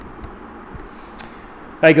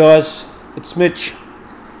Hey guys, it's Mitch,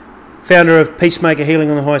 founder of Peacemaker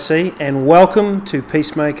Healing on the High Sea, and welcome to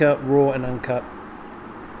Peacemaker Raw and Uncut.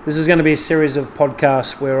 This is going to be a series of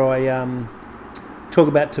podcasts where I talk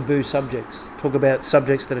about taboo subjects, talk about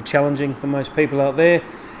subjects that are challenging for most people out there,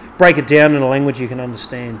 break it down in a language you can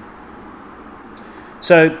understand.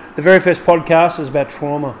 So the very first podcast is about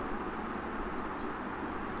trauma.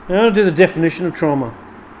 Now I'll do the definition of trauma.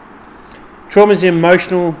 Trauma is the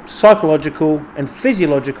emotional, psychological and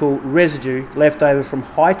physiological residue left over from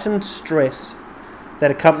heightened stress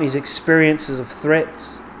that accompanies experiences of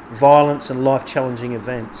threats, violence and life-challenging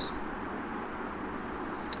events.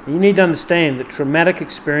 You need to understand that traumatic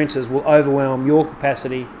experiences will overwhelm your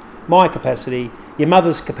capacity, my capacity, your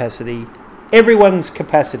mother's capacity, everyone's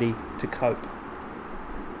capacity to cope.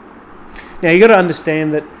 Now you've got to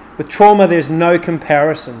understand that with trauma there's no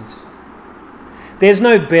comparisons. There's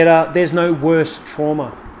no better, there's no worse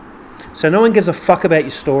trauma. So no one gives a fuck about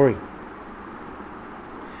your story.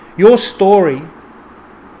 Your story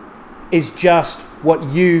is just what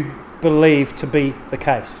you believe to be the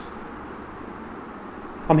case.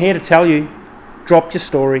 I'm here to tell you, drop your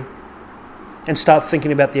story and start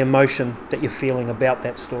thinking about the emotion that you're feeling about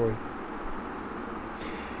that story.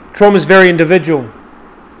 Trauma is very individual.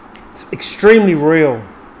 It's extremely real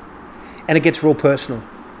and it gets real personal.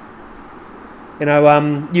 You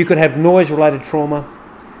know, you could have noise-related trauma,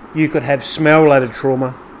 you could have smell-related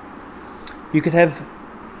trauma, you could have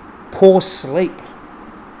poor sleep,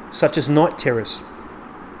 such as night terrors.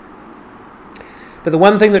 But the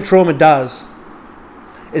one thing that trauma does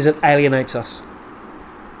is it alienates us.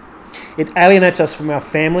 It alienates us from our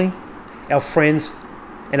family, our friends,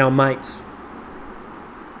 and our mates.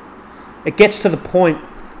 It gets to the point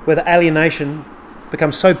where the alienation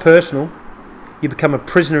becomes so personal, you become a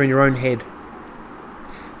prisoner in your own head.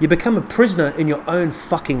 You become a prisoner in your own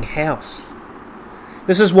fucking house.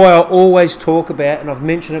 This is why I always talk about, and I've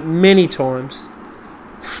mentioned it many times,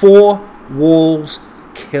 4 walls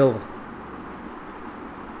kill.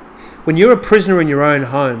 When you're a prisoner in your own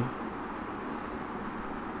home,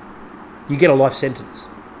 you get a life sentence.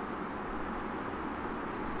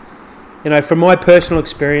 You know, from my personal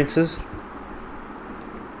experiences,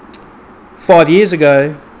 5 years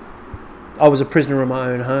ago, I was a prisoner in my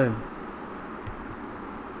own home.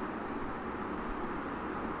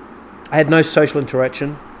 I had no social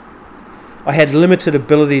interaction. I had limited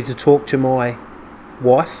ability to talk to my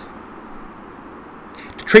wife,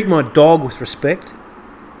 to treat my dog with respect,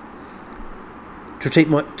 to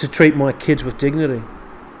treat my kids with dignity.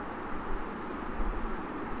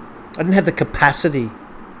 I didn't have the capacity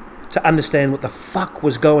to understand what the fuck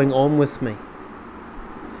was going on with me.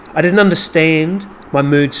 I didn't understand my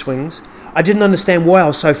mood swings. I didn't understand why I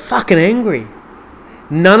was so fucking angry.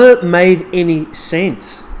 None of it made any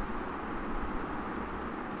sense.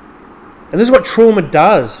 And this is what trauma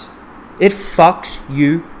does. It fucks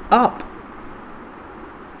you up.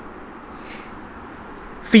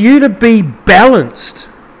 For you to be balanced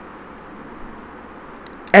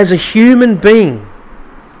as a human being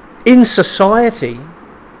in society,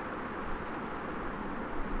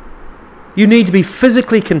 you need to be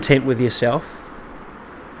physically content with yourself,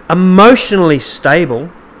 emotionally stable,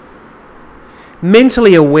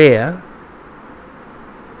 mentally aware,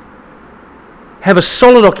 have a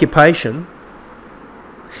solid occupation,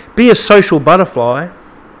 be a social butterfly,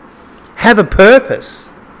 have a purpose,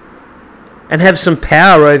 and have some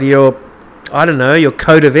power over your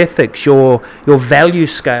code of ethics, your value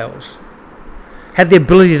scales. Have the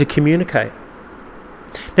ability to communicate.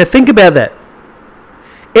 Now think about that.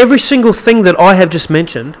 Every single thing that I have just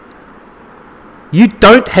mentioned, you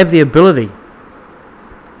don't have the ability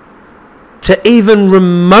to even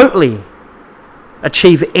remotely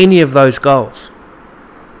achieve any of those goals.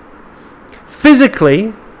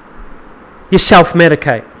 Physically, you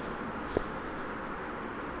self-medicate.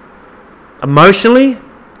 Emotionally,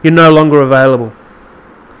 you're no longer available.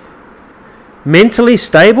 Mentally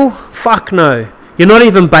stable? Fuck no. You're not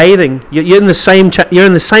even bathing. You're in the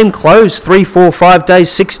same clothes 3, 4, 5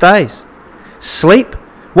 days, 6 days. Sleep?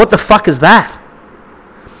 What the fuck is that?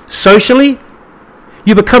 Socially,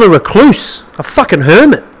 you become a recluse, a fucking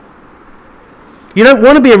hermit. You don't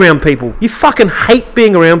want to be around people. You fucking hate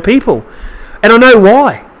being around people. And I know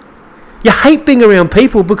why. You hate being around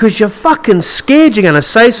people because you're fucking scared you're going to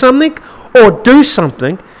say something or do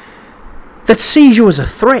something that sees you as a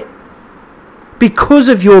threat. Because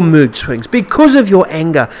of your mood swings, because of your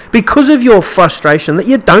anger, because of your frustration that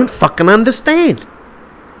you don't fucking understand.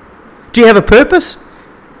 Do you have a purpose?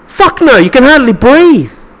 Fuck no, you can hardly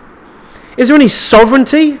breathe. Is there any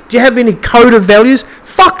sovereignty? Do you have any code of values?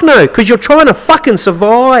 Fuck no, because you're trying to fucking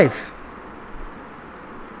survive.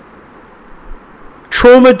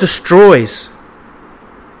 Trauma destroys.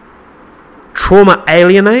 Trauma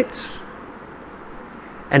alienates.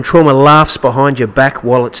 And trauma laughs behind your back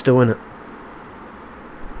while it's doing it.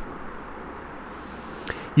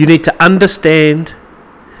 You need to understand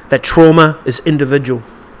that trauma is individual.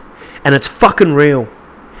 And it's fucking real.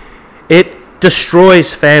 It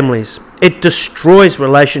destroys families. It destroys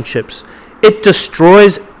relationships. It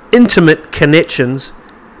destroys intimate connections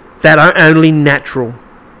that are only natural.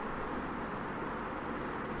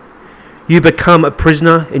 You become a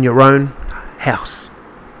prisoner in your own house.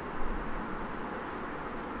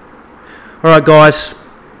 Alright guys,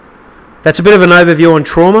 that's a bit of an overview on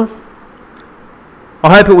trauma.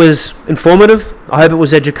 I hope it was informative. I hope it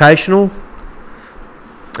was educational.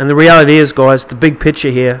 And the reality is, guys, the big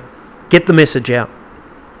picture here, get the message out.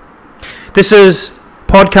 This is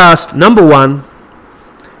podcast number 1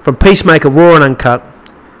 from Peacemaker, Raw and Uncut.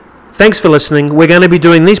 Thanks for listening. We're going to be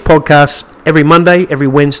doing these podcasts every Monday, every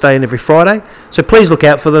Wednesday, and every Friday. So please look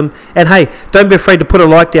out for them. And hey, don't be afraid to put a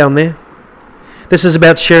like down there. This is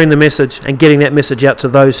about sharing the message and getting that message out to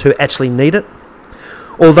those who actually need it.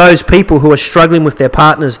 Or those people who are struggling with their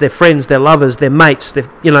partners, their friends, their lovers, their mates, their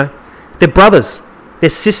brothers, their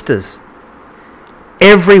sisters.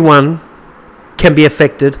 Everyone can be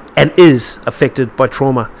affected and is affected by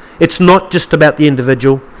trauma. It's not just about the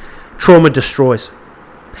individual. Trauma destroys.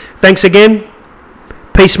 Thanks again.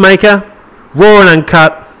 Peacemaker, Raw and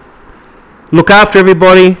Uncut. Look after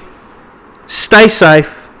everybody. Stay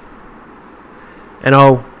safe. And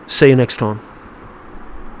I'll see you next time.